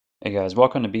Hey guys,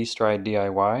 welcome to B-Stride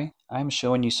DIY. I'm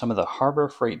showing you some of the Harbor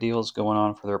Freight deals going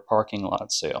on for their parking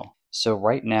lot sale. So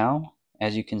right now,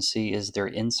 as you can see, is their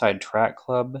Inside Track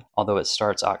Club, although it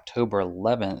starts October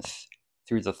 11th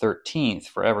through the 13th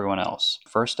for everyone else.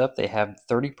 First up, they have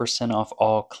 30% off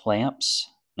all clamps.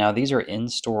 Now these are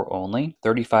in-store only,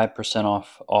 35%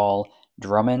 off all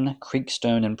Drummond,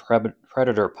 Creekstone, and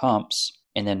Predator pumps,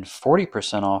 and then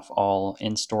 40% off all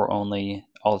in-store only,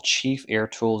 all Chief air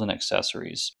tools and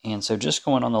accessories. And so just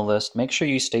going on the list, make sure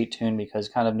you stay tuned because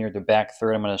kind of near the back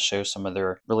third, I'm going to show some of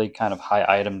their really kind of high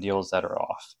item deals that are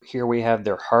off. Here we have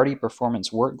their Hardy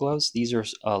Performance work gloves. These are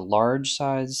a large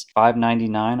size,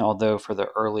 $5.99, although for the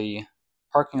early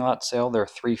parking lot sale, they're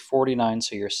 $3.49,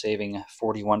 so you're saving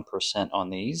 41%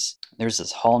 on these. There's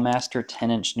this Hallmaster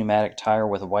 10-inch pneumatic tire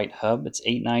with a white hub. It's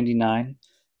 $8.99,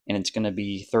 and it's going to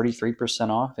be 33%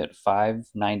 off at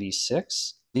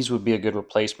 $5.96. These would be a good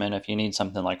replacement if you need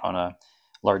something like on a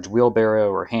large wheelbarrow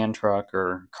or hand truck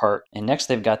or cart. And next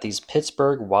they've got these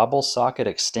Pittsburgh wobble socket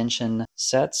extension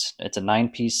sets. It's a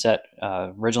 9-piece set,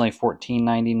 originally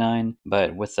 $14.99,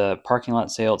 but with the parking lot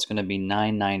sale it's going to be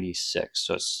 $9.96.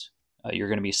 So you're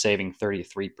going to be saving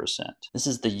 33%. This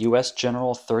is the US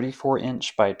General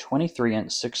 34-inch by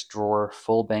 23-inch 6-drawer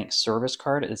full bank service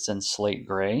cart. It's in slate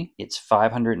gray. It's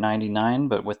 $599,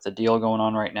 but with the deal going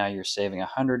on right now, you're saving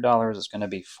 $100. It's going to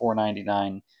be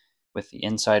 $499 with the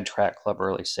Inside Track Club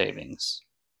early savings.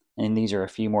 And these are a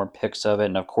few more pics of it,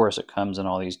 and of course it comes in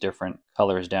all these different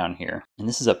colors down here. And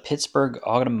this is a Pittsburgh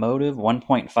Automotive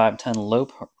 1.5-ton low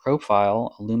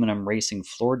profile aluminum racing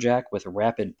floor jack with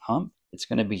rapid pump. It's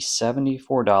going to be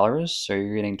 $74, so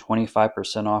you're getting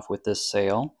 25% off with this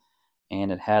sale.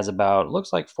 And it has about,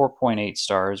 looks like 4.8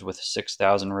 stars with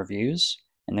 6,000 reviews.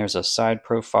 And there's a side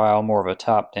profile, more of a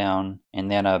top down, and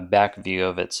then a back view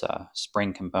of its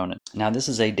spring component. Now this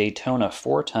is a Daytona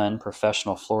 4-ton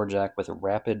professional floor jack with a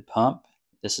rapid pump.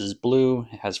 This is blue,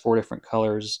 it has 4 different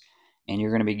colors, and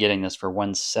you're going to be getting this for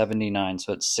 $179,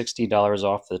 so it's $60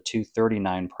 off the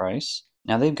 $239 price.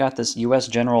 Now they've got this US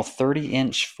General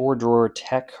 30-inch 4-drawer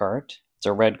tech cart. It's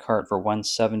a red cart for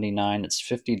 $179. It's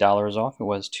 $50 off. It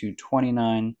was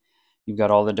 $229. You've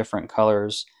got all the different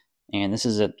colors. And this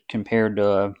is it compared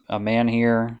to a man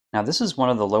here. Now this is one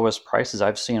of the lowest prices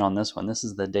I've seen on this one. This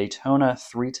is the Daytona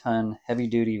 3-ton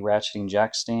heavy-duty ratcheting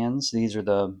jack stands. These are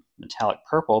the metallic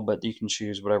purple, but you can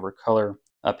choose whatever color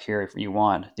up here if you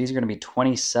want. These are going to be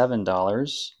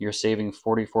 $27. You're saving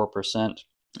 44%.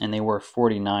 And they were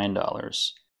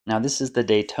 $49. Now this is the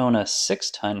Daytona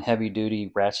 6-ton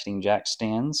heavy-duty ratcheting jack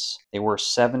stands. They were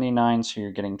 $79, so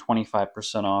you're getting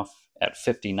 25% off at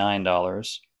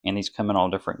 $59. And these come in all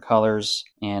different colors.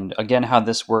 And again, how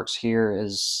this works here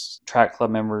is Track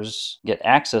Club members get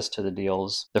access to the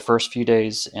deals the first few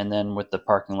days, and then with the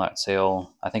parking lot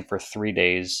sale, I think for 3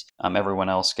 days, everyone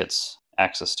else gets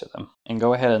access to them. And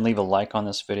go ahead and leave a like on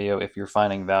this video if you're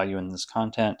finding value in this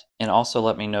content, and also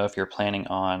let me know if you're planning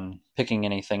on picking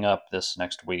anything up this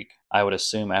next week. I would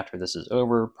assume after this is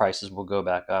over, prices will go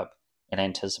back up in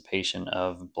anticipation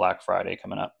of Black Friday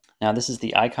coming up. Now this is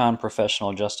the Icon Professional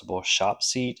Adjustable Shop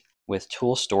Seat with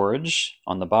tool storage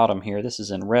on the bottom here. This is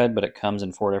in red, but it comes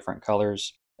in 4 different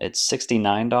colors. It's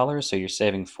 $69, so you're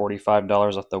saving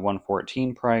 $45 off the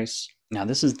 $114 price. Now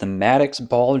this is the Maddox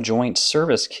Ball Joint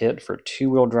Service Kit for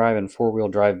 2-wheel drive and 4-wheel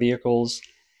drive vehicles.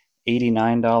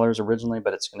 $89 originally,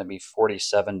 but it's going to be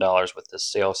 $47 with this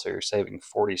sale, so you're saving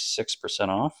 46%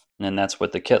 off. And then that's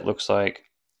what the kit looks like,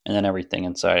 and then everything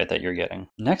inside it that you're getting.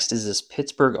 Next is this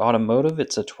Pittsburgh Automotive.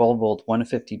 It's a 12-volt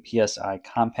 150 PSI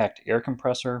compact air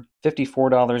compressor.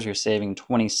 $54, you're saving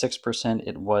 26%.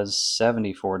 It was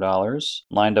 $74.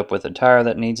 Lined up with a tire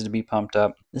that needs to be pumped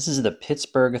up. This is the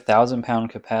Pittsburgh 1,000-pound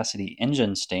capacity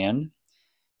engine stand.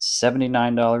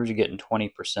 $79, you're getting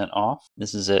 20% off.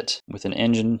 This is it with an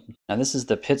engine. Now this is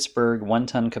the Pittsburgh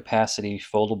 1-ton capacity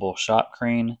foldable shop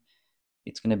crane.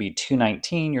 It's going to be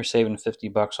 $219. You're saving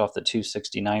 $50 off the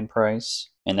 $269 price,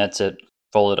 and that's it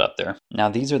folded up there. Now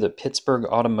these are the Pittsburgh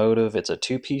Automotive. It's a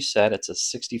 2-piece set. It's a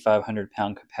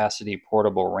 6,500-pound capacity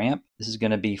portable ramp. This is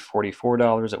going to be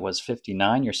 $44. It was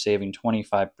 $59. You're saving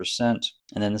 25%.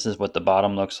 And then this is what the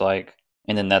bottom looks like.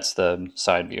 And then that's the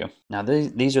side view. Now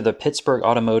these are the Pittsburgh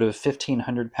Automotive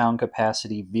 1,500-pound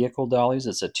capacity vehicle dollies.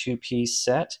 It's a 2-piece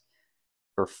set.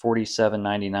 For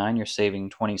 $47.99, you're saving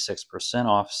 26%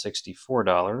 off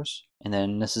 $64. And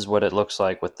then this is what it looks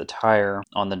like with the tire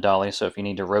on the dolly. So if you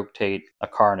need to rotate a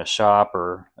car in a shop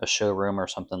or a showroom or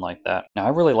something like that. Now I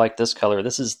really like this color.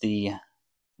 This is the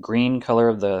green color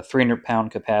of the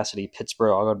 300-pound capacity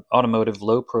Pittsburgh Automotive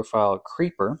low profile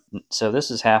creeper. So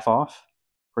this is half off.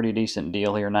 Pretty decent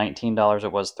deal here. $19,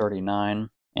 it was $39.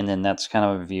 And then that's kind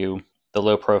of a view, the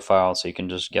low profile, so you can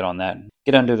just get on that,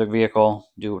 get under the vehicle,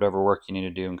 do whatever work you need to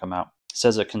do, and come out. It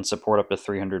says it can support up to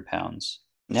 300 pounds.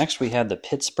 Next, we have the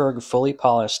Pittsburgh Fully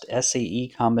Polished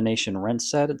SAE Combination Wrench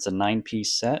Set. It's a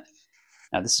 9-piece set.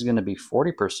 Now, this is going to be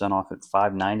 40% off at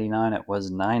 $5.99. It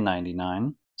was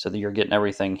 $9.99. So that you're getting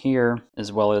everything here,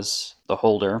 as well as the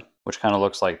holder, which kind of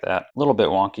looks like that. A little bit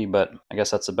wonky, but I guess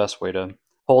that's the best way to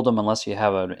hold them unless you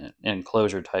have an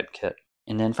enclosure type kit.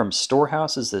 And then from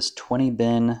Storehouse is this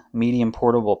 20-bin medium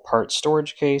portable part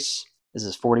storage case. This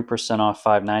is 40% off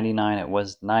 $5.99. It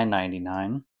was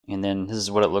 $9.99. And then this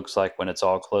is what it looks like when it's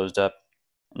all closed up.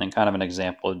 And then kind of an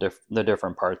example of the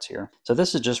different parts here. So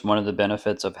this is just one of the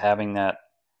benefits of having that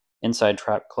Inside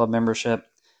Track Club membership.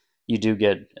 You do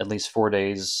get at least 4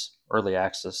 days early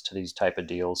access to these type of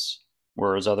deals,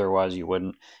 whereas otherwise you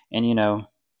wouldn't. And you know,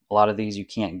 a lot of these you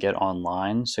can't get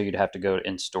online, so you'd have to go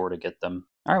in store to get them.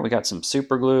 All right, we got some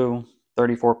super glue,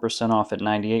 34% off at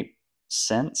 98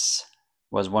 cents,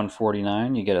 was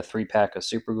 $1.49. You get a 3-pack of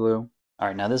super glue. All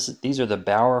right, now these are the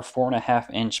Bauer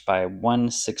 4.5 inch by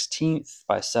 1/16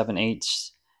 by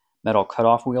 7/8 metal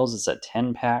cutoff wheels. It's a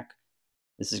 10-pack.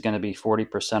 This is going to be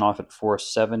 40% off at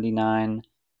 $4.79.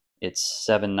 It's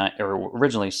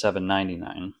originally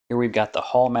 $7.99. Here we've got the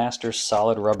Hallmaster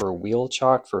solid rubber wheel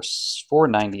chalk for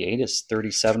 $4.98. It's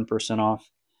 37% off.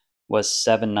 Was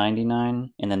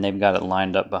 $7.99, and then they've got it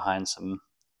lined up behind some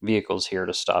vehicles here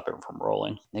to stop it from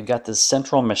rolling. They've got this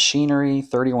Central Machinery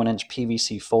 31-inch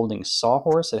PVC folding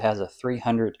sawhorse. It has a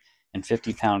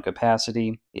 350-pound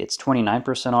capacity. It's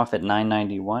 29% off at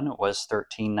 $9.91. It was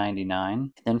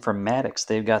 $13.99. Then from Maddox,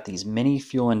 they've got these mini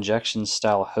fuel injection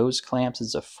style hose clamps.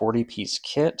 It's a 40-piece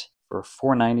kit. For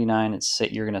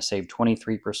 $4.99, you're going to save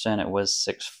 23%. It was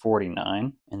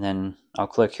 $6.49. And then I'll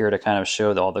click here to kind of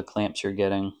show all the clamps you're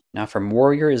getting. Now from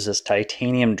Warrior is this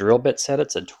titanium drill bit set.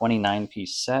 It's a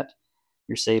 29-piece set.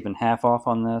 You're saving half off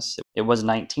on this. It was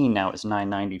 $19, now it's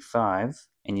 $9.95.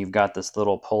 And you've got this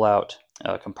little pull-out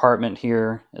compartment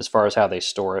here as far as how they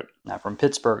store it. Now from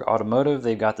Pittsburgh Automotive,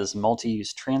 they've got this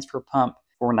multi-use transfer pump.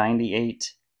 $4.98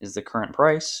 is the current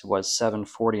price, was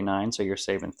 $7.49, so you're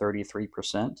saving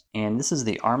 33%. And this is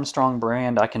the Armstrong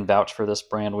brand. I can vouch for this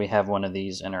brand. We have one of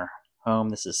these in our home.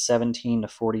 This is 17 to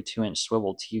 42-inch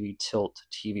swivel TV tilt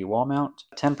TV wall mount.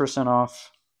 10% off,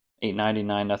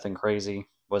 $8.99, nothing crazy,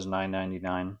 was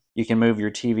 $9.99. You can move your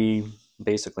TV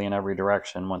basically in every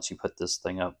direction once you put this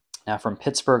thing up. Now from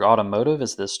Pittsburgh Automotive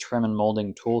is this trim and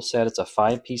molding tool set. It's a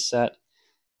 5-piece set.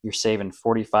 You're saving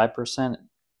 45%.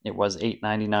 It was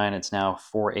 $8.99. It's now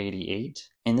 $4.88.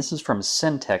 And this is from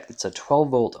Syntec. It's a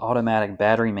 12-volt automatic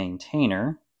battery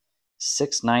maintainer.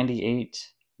 $6.98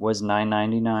 was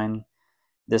 $9.99.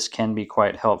 This can be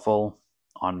quite helpful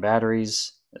on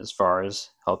batteries as far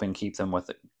as helping to keep them with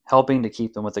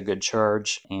a good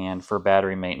charge and for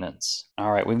battery maintenance.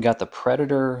 All right, we've got the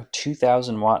Predator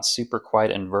 2000 watt super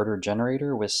quiet inverter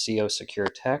generator with CO Secure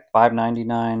Tech.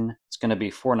 $5.99. It's going to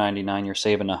be $4.99. You're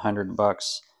saving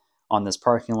 $100 on this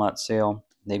parking lot sale.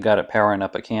 They've got it powering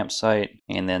up a campsite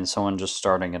and then someone just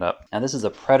starting it up. Now this is a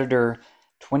Predator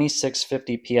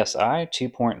 2650 PSI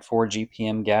 2.4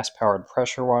 GPM gas-powered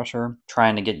pressure washer.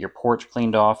 Trying to get your porch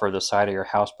cleaned off or the side of your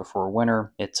house before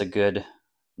winter. It's a good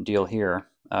deal here.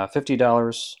 $50,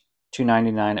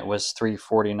 $2.99. It was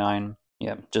 $3.49.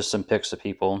 Yeah, just some pics of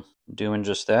people doing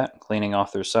just that, cleaning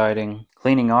off their siding,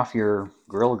 cleaning off your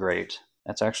grill grate.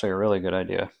 That's actually a really good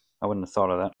idea. I wouldn't have thought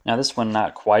of that. Now this one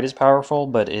not quite as powerful,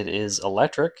 but it is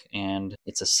electric, and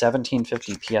it's a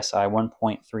 1750 PSI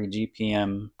 1.3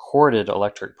 GPM corded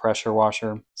electric pressure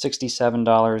washer.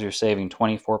 $67, you're saving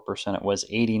 24%. It was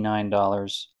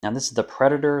 $89. Now this is the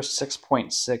Predator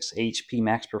 6.6 HP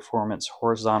max performance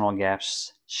horizontal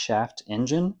gas shaft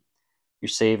engine. You're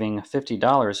saving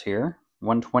 $50 here.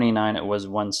 $129, it was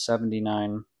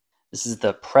 $179. This is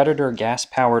the Predator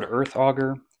gas-powered earth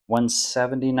auger.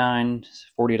 $179,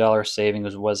 $40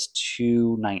 savings was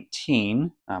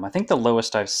 $219. I think the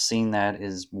lowest I've seen that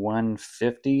is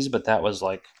 $150s, but that was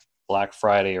like Black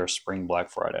Friday or Spring Black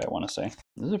Friday, I want to say.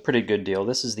 This is a pretty good deal.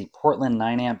 This is the Portland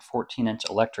 9-amp 14-inch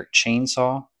electric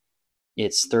chainsaw.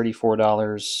 It's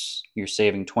 $34. You're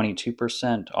saving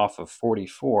 22% off of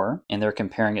 $44, and they're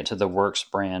comparing it to the Works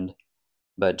brand.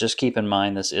 But just keep in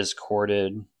mind this is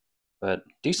corded, but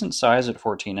decent size at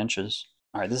 14 inches.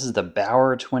 All right, this is the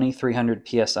Bauer 2300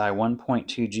 PSI 1.2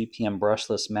 GPM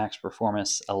brushless max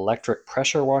performance electric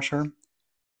pressure washer.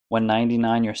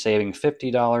 $199, you're saving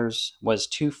 $50, was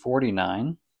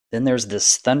 $249. Then there's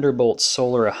this Thunderbolt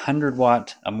Solar 100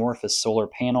 watt amorphous solar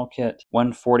panel kit.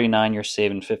 $149, you're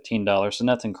saving $15. So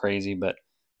nothing crazy, but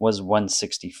was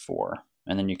 $164.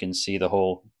 And then you can see the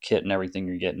whole kit and everything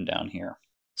you're getting down here.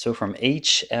 So from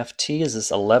HFT is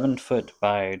this 11-foot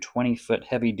by 20-foot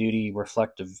heavy-duty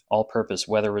reflective all-purpose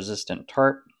weather-resistant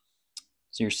tarp.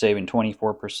 So you're saving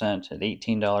 24%. At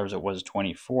 $18 it was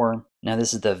 $24. Now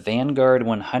this is the Vanguard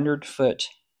 100-foot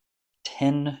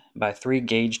 10 by 3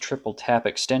 gauge triple tap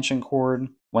extension cord.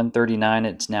 $139,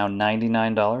 it's now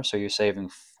 $99, so you're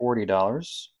saving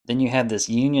 $40. Then you have this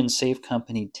Union Safe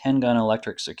Company 10-gun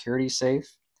electric security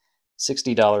safe.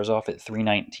 $60 off at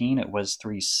 $319, it was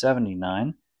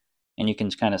 $379. And you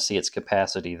can kind of see its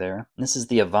capacity there. This is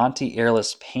the Avanti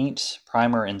Airless Paint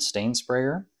Primer and Stain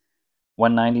Sprayer.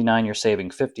 $199, you're saving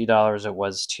 $50, it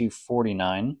was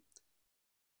 $249.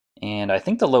 And I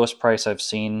think the lowest price I've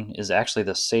seen is actually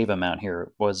the save amount here. It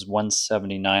was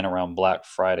 $179 around Black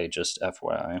Friday, just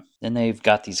FYI. Then they've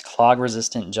got these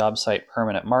clog-resistant job site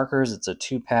permanent markers. It's a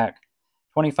 2-pack,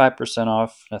 25%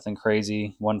 off, nothing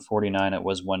crazy. $149, it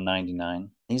was $199.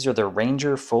 These are the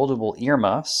Ranger foldable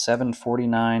earmuffs.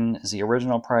 $749 is the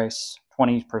original price,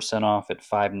 20% off at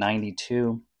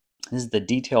 $592. This is the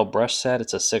detail brush set.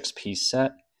 It's a 6-piece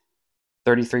set,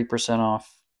 33%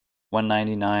 off.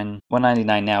 $199.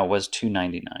 $199 now, was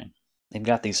 $299. They've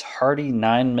got these Hardy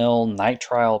 9mm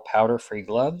nitrile powder-free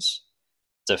gloves.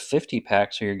 It's a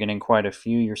 50-pack, so you're getting quite a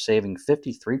few. You're saving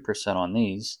 53% on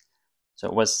these. So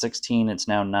it was $16, it's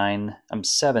now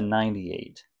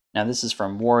 $798. Now this is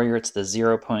from Warrior. It's the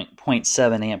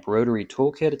 0.7 amp rotary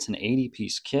toolkit. It's an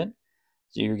 80-piece kit.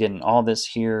 So you're getting all this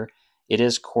here. It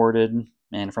is corded,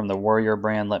 and from the Warrior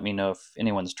brand, let me know if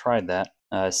anyone's tried that.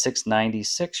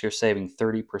 $696, you're saving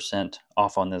 30%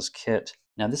 off on this kit.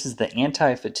 Now this is the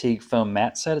anti-fatigue foam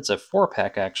mat set. It's a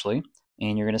 4-pack actually,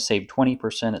 and you're going to save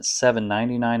 20% at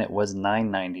 $799. It was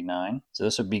 $999. So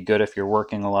this would be good if you're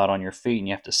working a lot on your feet and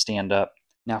you have to stand up.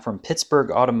 Now from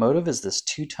Pittsburgh Automotive is this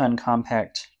 2-ton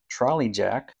compact trolley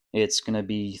jack. It's going to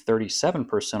be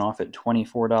 37% off at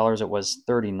 $24. It was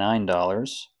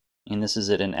 $39. And this is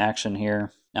it in action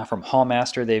here. Now from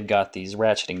Hallmaster, they've got these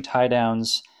ratcheting tie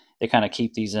downs. They kind of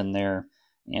keep these in there,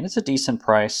 and it's a decent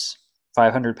price.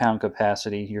 500-pound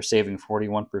capacity, you're saving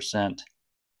 41%.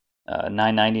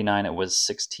 $999, it was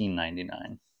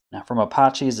 $16.99. Now from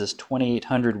Apache is this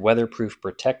 2800 weatherproof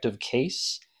protective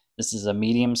case. This is a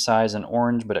medium size in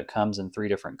orange, but it comes in 3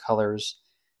 different colors.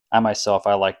 I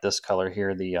like this color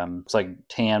here. It's like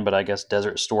tan, but I guess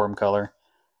Desert Storm color.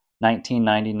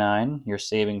 $19.99, you're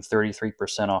saving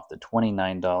 33% off the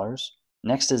 $29.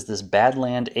 Next is this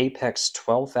Badland Apex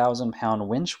 12,000-pound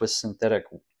winch with synthetic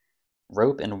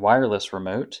rope and wireless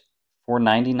remote.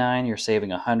 $499, you're saving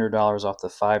 $100 off the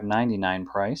 $599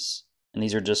 price. And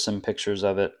these are just some pictures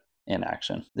of it in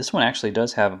action. This one actually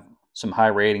does have some high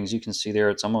ratings. You can see there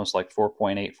it's almost like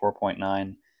 4.8,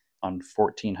 4.9 on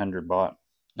 1,400 bought.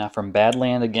 Now from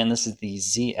Badland, again, this is the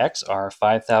ZXR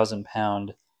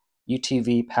 5,000-pound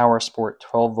UTV Power Sport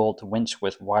 12-volt winch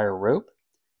with wire rope.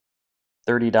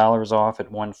 $30 off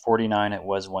at $149, it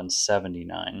was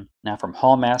 $179. Now from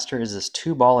Hallmaster is this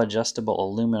 2-ball adjustable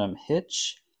aluminum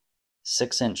hitch,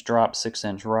 6-inch drop,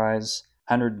 6-inch rise.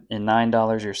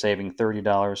 $109, you're saving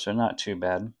 $30, so not too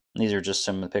bad. These are just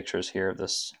some of the pictures here of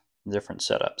this different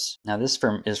setups. Now this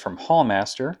is from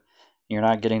Hallmaster. You're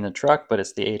not getting the truck, but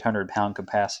it's the 800-pound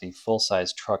capacity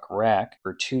full-size truck rack.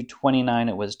 For $229,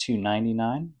 it was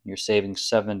 $299. You're saving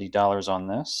 $70 on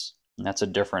this. And that's a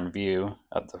different view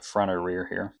of the front or rear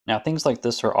here. Now things like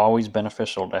this are always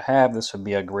beneficial to have. This would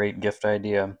be a great gift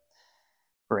idea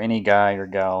for any guy or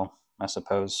gal, I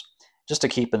suppose, just to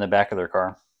keep in the back of their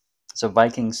car. So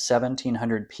Viking's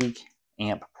 1700 peak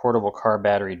amp portable car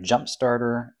battery jump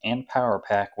starter and power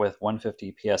pack with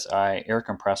 150 psi air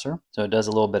compressor. So it does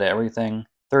a little bit of everything.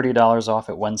 $30 off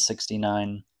at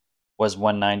 $169, was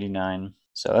 $199.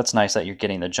 So that's nice that you're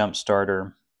getting the jump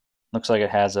starter. Looks like it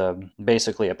has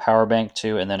basically a power bank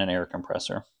too, and then an air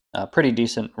compressor. Pretty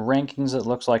decent rankings it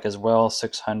looks like as well,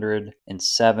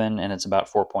 607, and it's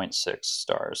about 4.6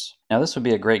 stars. Now this would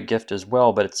be a great gift as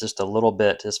well, but it's just a little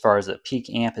bit, as far as the peak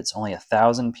amp, it's only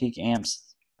 1,000 peak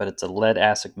amps, but it's a lead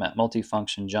acid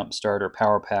multifunction jump starter,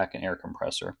 power pack, and air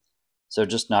compressor. So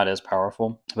just not as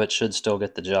powerful, but should still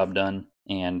get the job done.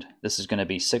 And this is going to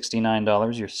be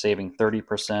 $69. You're saving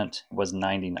 30%, was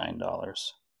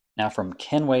 $99. Now from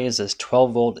Kenway is this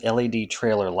 12-volt LED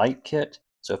trailer light kit.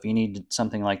 So if you need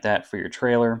something like that for your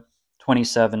trailer,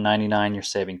 $27.99, you're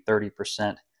saving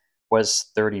 30%,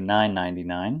 was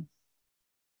 $39.99. And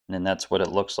then that's what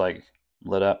it looks like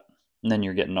lit up. And then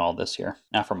you're getting all this here.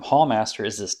 Now from Hallmaster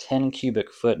is this 10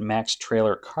 cubic foot max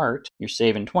trailer cart. You're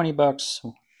saving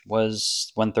 $20,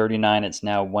 was $139, it's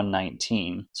now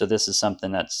 $119. So this is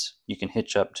something that's you can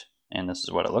hitch up to, and this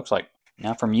is what it looks like.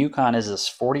 Now from Yukon is this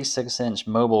 46-inch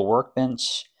mobile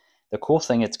workbench. The cool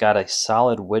thing, it's got a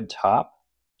solid wood top.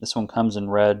 This one comes in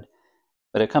red,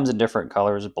 but it comes in different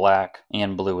colors, black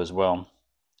and blue as well.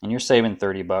 And you're saving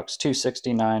 30 bucks.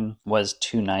 $269 was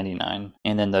 $299.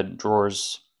 And then the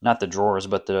drawers, not the drawers,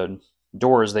 but the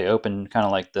doors, they open kind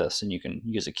of like this, and you can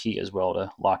use a key as well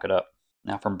to lock it up.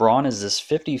 Now from Braun is this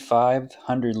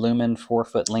 5500 lumen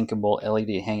 4-foot linkable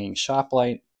LED hanging shop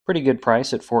light. Pretty good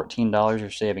price at $14. You're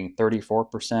saving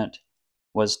 34%.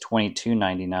 Was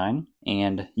 $22.99.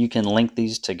 And you can link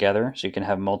these together so you can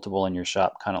have multiple in your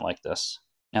shop, kind of like this.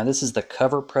 Now this is the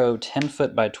Cover Pro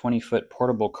 10-foot by 20-foot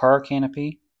portable car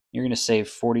canopy. You're going to save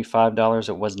 $45.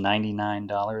 It was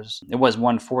 $99. It was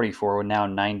 $144, now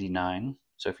 $99.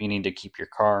 So if you need to keep your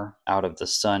car out of the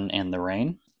sun and the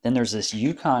rain. Then there's this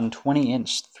Yukon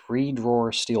 20-inch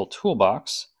 3-drawer steel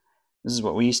toolbox. This is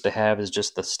what we used to have, is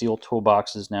just the steel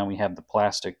toolboxes. Now we have the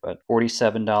plastic, but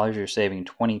 $47, you're saving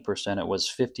 20%. It was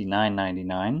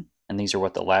 $59.99. And these are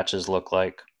what the latches look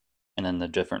like, and then the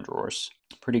different drawers.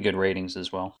 Pretty good ratings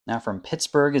as well. Now from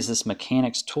Pittsburgh is this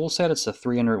mechanics tool set. It's a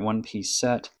 301-piece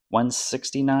set.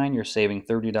 $169, you're saving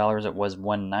 $30. It was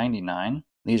 $199.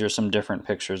 These are some different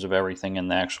pictures of everything in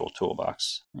the actual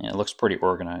toolbox. And it looks pretty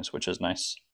organized, which is nice.